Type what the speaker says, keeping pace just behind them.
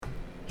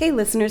Hey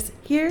listeners,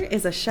 here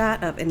is a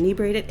shot of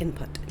inebriated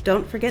input.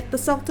 Don't forget the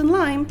salt and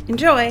lime.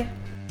 Enjoy!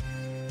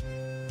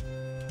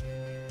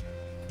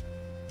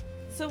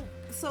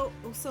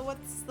 So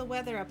what's the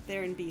weather up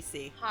there in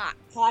BC? Hot.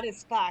 Hot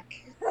as fuck.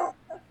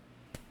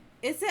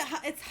 Is it?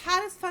 It's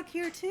hot as fuck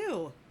here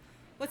too.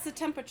 What's the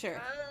temperature?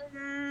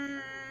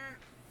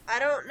 I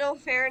don't know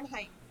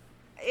Fahrenheit.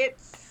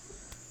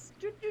 It's...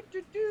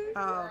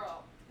 Oh.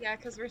 Yeah,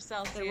 because we're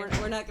Celsius. Then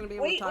we're not going to be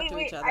able to talk to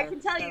each other. I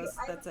can tell you.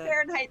 I have a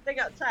Fahrenheit thing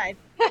outside.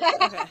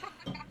 Okay.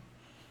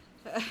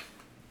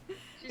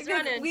 She's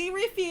running. We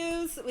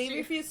refuse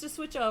to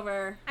switch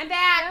over. I'm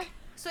back. Yeah.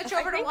 Switch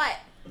over to what?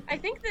 I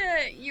think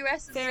the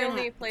U.S. is the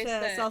only place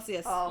that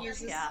Celsius.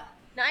 uses yeah.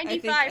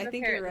 95, I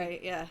think apparently. you're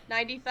right, yeah.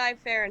 95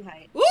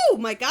 Fahrenheit. Ooh,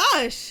 my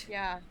gosh.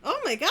 Yeah. Oh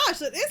my gosh,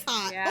 that is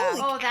hot. Yeah.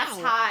 Holy cow.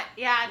 That's hot.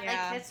 Yeah,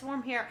 Yeah. like it's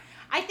warm here.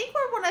 I think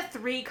we're one of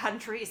 3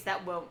 countries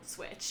that won't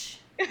switch.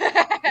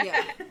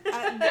 Yeah.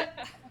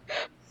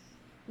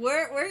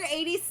 We're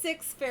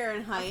 86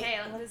 Fahrenheit. Okay,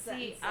 What let's is that in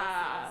see.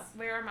 Celsius?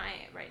 Where am I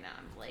right now?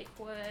 I'm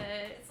Lakewood.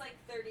 It's like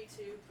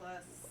 32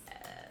 plus.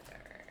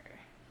 Weather.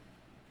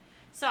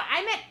 So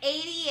I'm at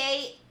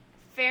 88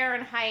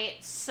 Fahrenheit,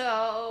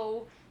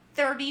 so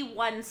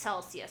 31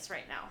 Celsius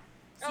right now.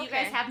 So you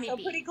guys have me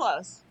beat. pretty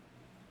close.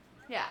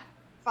 Yeah.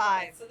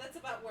 5. Okay, so that's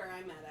about where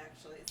I'm at,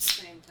 actually. It's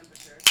the same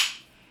temperature.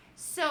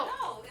 So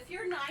No, if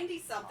you're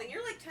 90-something,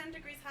 you're like 10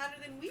 degrees hotter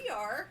than we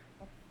are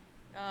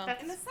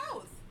in the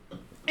south.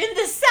 in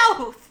the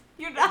south,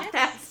 you're not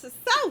that. It's the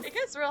south. It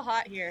gets real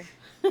hot here.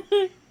 But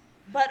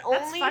That's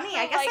only funny. for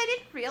I guess like I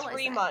didn't realize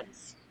 3 that.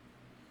 months.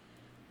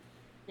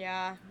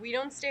 Yeah, we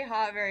don't stay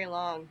hot very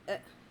long. Well,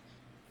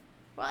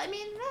 I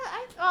mean,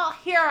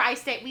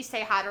 we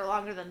stay hotter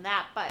longer than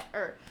that, but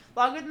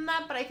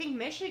I think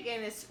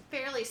Michigan is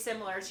fairly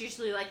similar. It's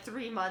usually like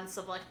 3 months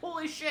of like,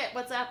 holy shit,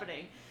 what's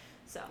happening?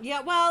 So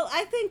Yeah, well,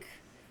 I think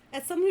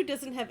as someone who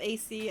doesn't have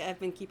AC, I've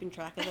been keeping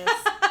track of this.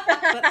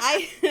 But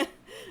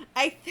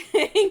I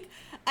think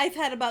I've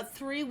had about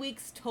 3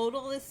 weeks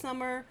total this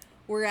summer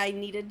where I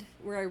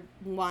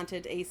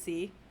wanted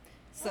AC.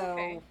 So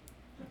Okay.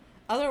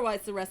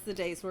 otherwise the rest of the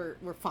days were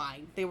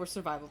fine. They were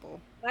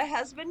survivable. My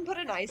husband put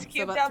an ice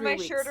cube about down 3 my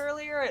weeks. shirt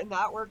earlier, and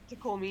that worked to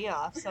cool me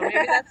off. So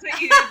maybe that's what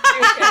you need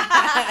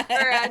to do,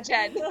 or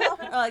Jen.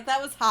 Like,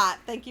 that was hot.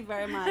 Thank you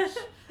very much.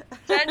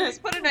 Jen,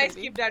 just put an ice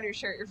Maybe. cube down your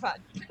shirt. You're fine.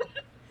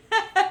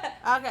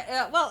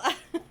 Okay, well,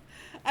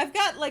 I've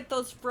got, like,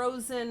 those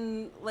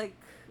frozen, like,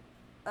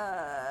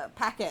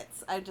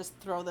 packets. I just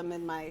throw them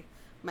in my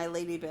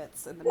lady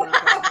bits and then they're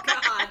gone.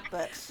 God.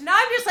 But, Now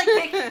I'm just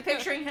like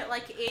picturing it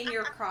like in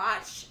your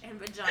crotch and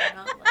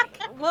vagina. Like,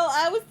 well,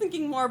 I was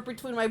thinking more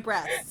between my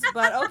breasts.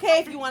 But, okay,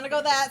 if you want to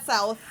go that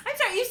south. I'm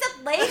sorry, you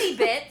said lady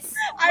bits.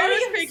 I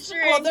was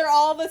picturing. Well, they're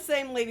all the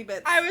same lady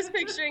bits. I was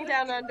picturing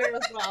down under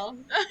as well.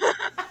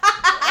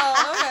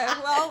 Oh, okay.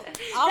 Well,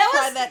 I'll That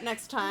try was- that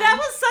next time. That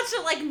was such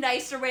a like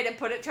nicer way to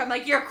put it. To I'm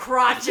like your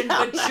crotch and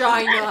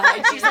vagina,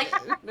 and she's like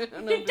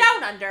you're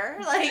down under.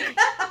 Like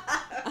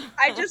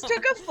I just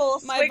took a full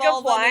My swig of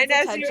vulva wine needs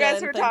as you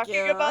guys attention, were thank talking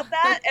you. about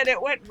that, and it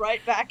went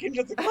right back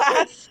into the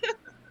glass.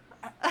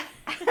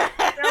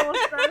 That was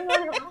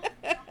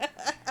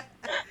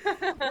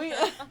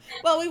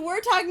so we were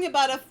talking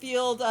about a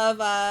field of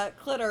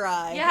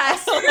clitori.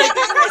 yes, I missed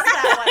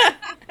that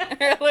one.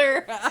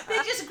 Earlier. They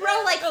just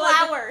grow like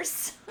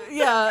flowers.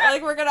 Yeah,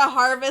 like we're gonna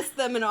harvest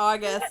them in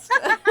August.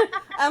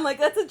 I'm like,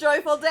 that's a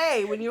joyful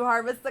day when you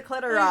harvest the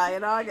clitori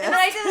in August. And then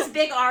I did this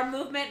big arm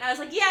movement, and I was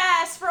like,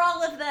 yes, for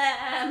all of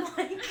them.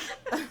 Like,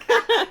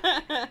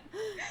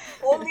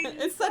 Only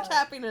it's such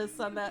happiness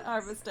on that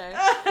harvest day.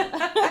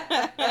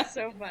 That's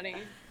so funny.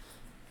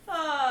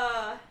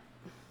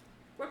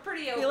 we're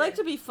pretty open. We like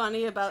to be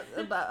funny about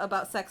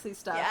sexy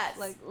stuff. Yes.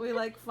 Like, we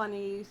like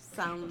funny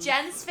sounds.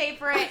 Jen's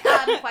favorite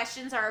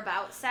questions are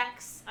about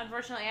sex.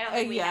 Unfortunately, I don't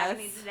think we have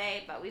any Yes.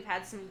 today, but we've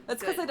had some.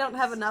 That's good because I don't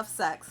have ones. enough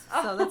sex,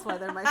 Oh. so that's why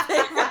they're my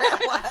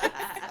favorite ones.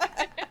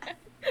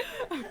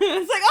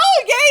 It's like,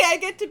 oh yay, I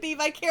get to be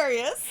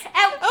vicarious. And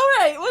All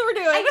right, what we're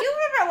doing? I do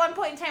remember at one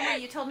point in time where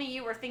you told me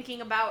you were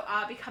thinking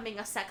about becoming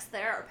a sex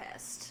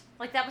therapist.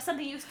 Like that was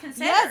something you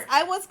considered. Yes,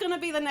 I was gonna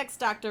be the next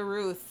Dr.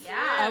 Ruth. Yeah.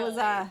 I was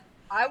I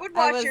would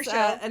watch your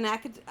show. an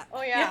academic.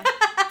 Oh yeah.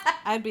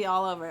 I'd be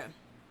all over it.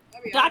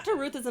 That'd be Dr.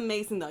 Ruth is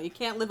amazing though. You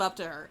can't live up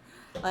to her.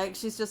 Like,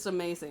 she's just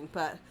amazing.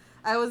 But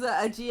I was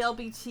a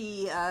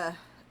GLBT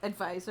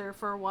advisor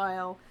for a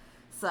while.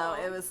 So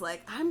it was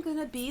like, I'm going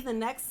to be the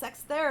next sex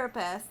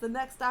therapist, the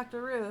next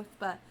Dr. Ruth.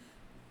 But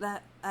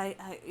that, they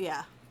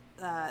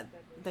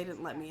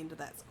didn't let me into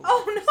that school.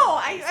 Oh no!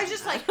 I was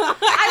just like,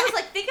 I was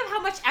like, think of how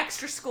much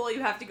extra school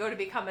you have to go to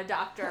become a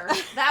doctor.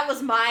 That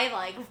was my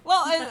like.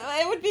 Well,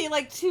 it would be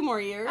like 2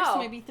 more years, Oh,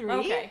 maybe 3.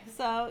 okay.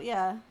 So,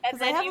 yeah. And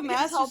Because I then have you a can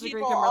tell master's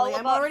degree, people all Kimberly.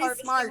 I'm about already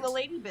harvesting smart. the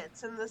lady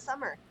bits in the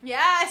summer.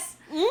 Yes,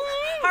 Mm.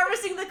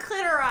 harvesting the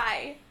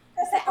clitori.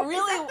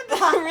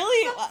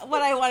 Really,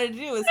 what I wanted to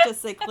do is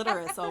just say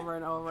clitoris over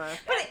and over,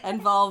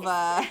 and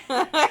vulva. Is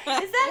that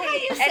how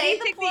you say Anything the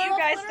that you plural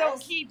guys clitoris? don't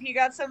keep, you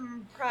got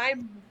some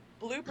prime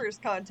bloopers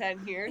content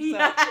here. So.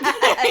 Yeah.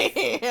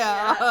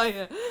 Oh,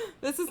 yeah.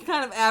 This is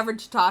kind of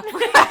average talk for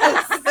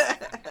us.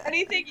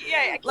 Anything? Yeah,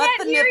 I Let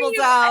can't the hear nipples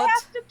you. out. I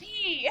have to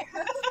pee.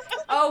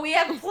 Oh, we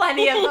have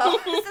plenty of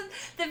those.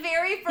 The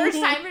very first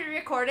time we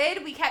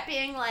recorded, we kept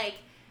being like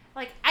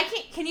I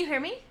can't. Can you hear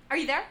me? Are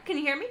you there? Can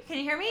you hear me? Can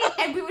you hear me?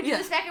 And we would do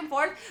this back and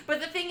forth. But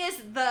the thing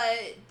is,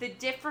 the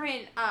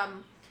different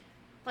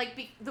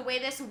the way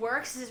this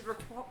works is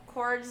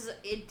records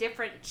a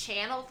different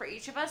channel for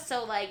each of us.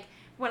 So like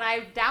when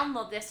I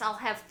download this, I'll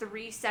have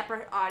 3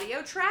 separate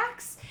audio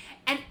tracks,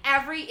 and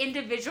every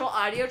individual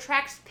audio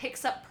track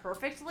picks up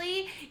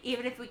perfectly,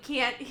 even if we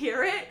can't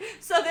hear it.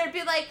 So there'd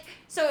be like,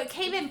 so it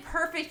came in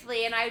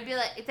perfectly, and I would be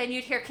like, then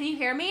you'd hear, can you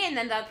hear me? And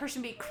then the other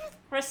person would be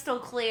crystal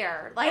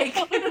clear. Like,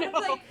 we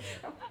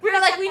were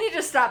like, we need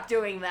to stop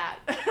doing that.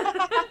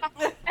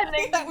 And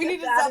then We need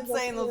to stop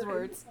saying those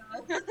words.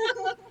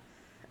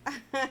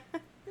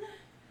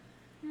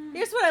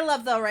 Here's what I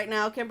love though right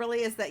now,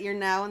 Kimberly, is that you're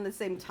now in the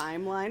same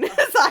timeline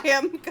as I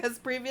am, because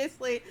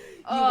previously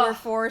you were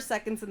 4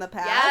 seconds in the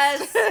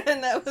past. Yes.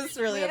 And that was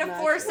really We had a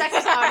obnoxious.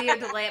 4-second audio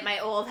delay at my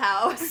old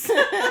house.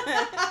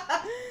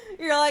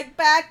 You're like,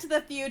 Back to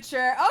the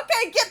Future.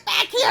 Okay, get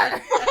back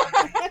here.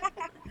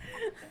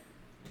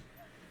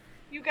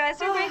 You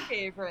guys are my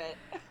favorite.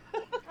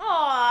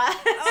 Aww.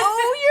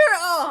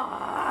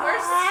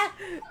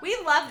 We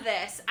love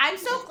this. I'm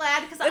so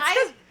glad because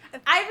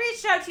I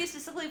reached out to you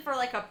specifically for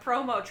like a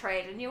promo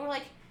trade, and you were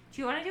like,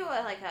 "Do you want to do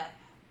a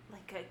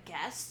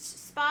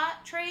guest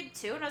spot trade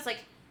too?" And I was like,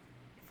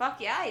 "Fuck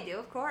yeah, I do,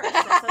 of course.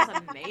 That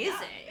sounds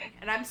amazing."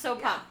 And I'm so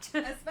pumped.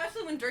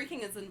 Especially when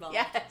drinking is involved.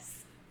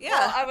 Yes. Yeah.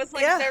 Well, I was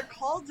like, they're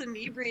called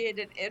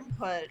inebriated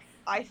input.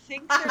 I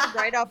think they're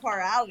right up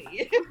our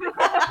alley.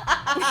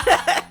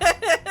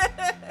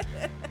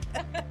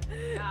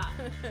 Yeah,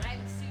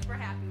 I'm super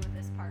happy with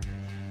this partnership.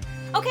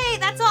 Okay,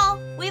 that's all.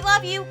 We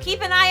love you.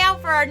 Keep an eye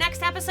out for our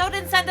next episode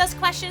and send us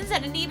questions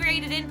at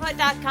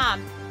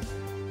inebriatedinput.com.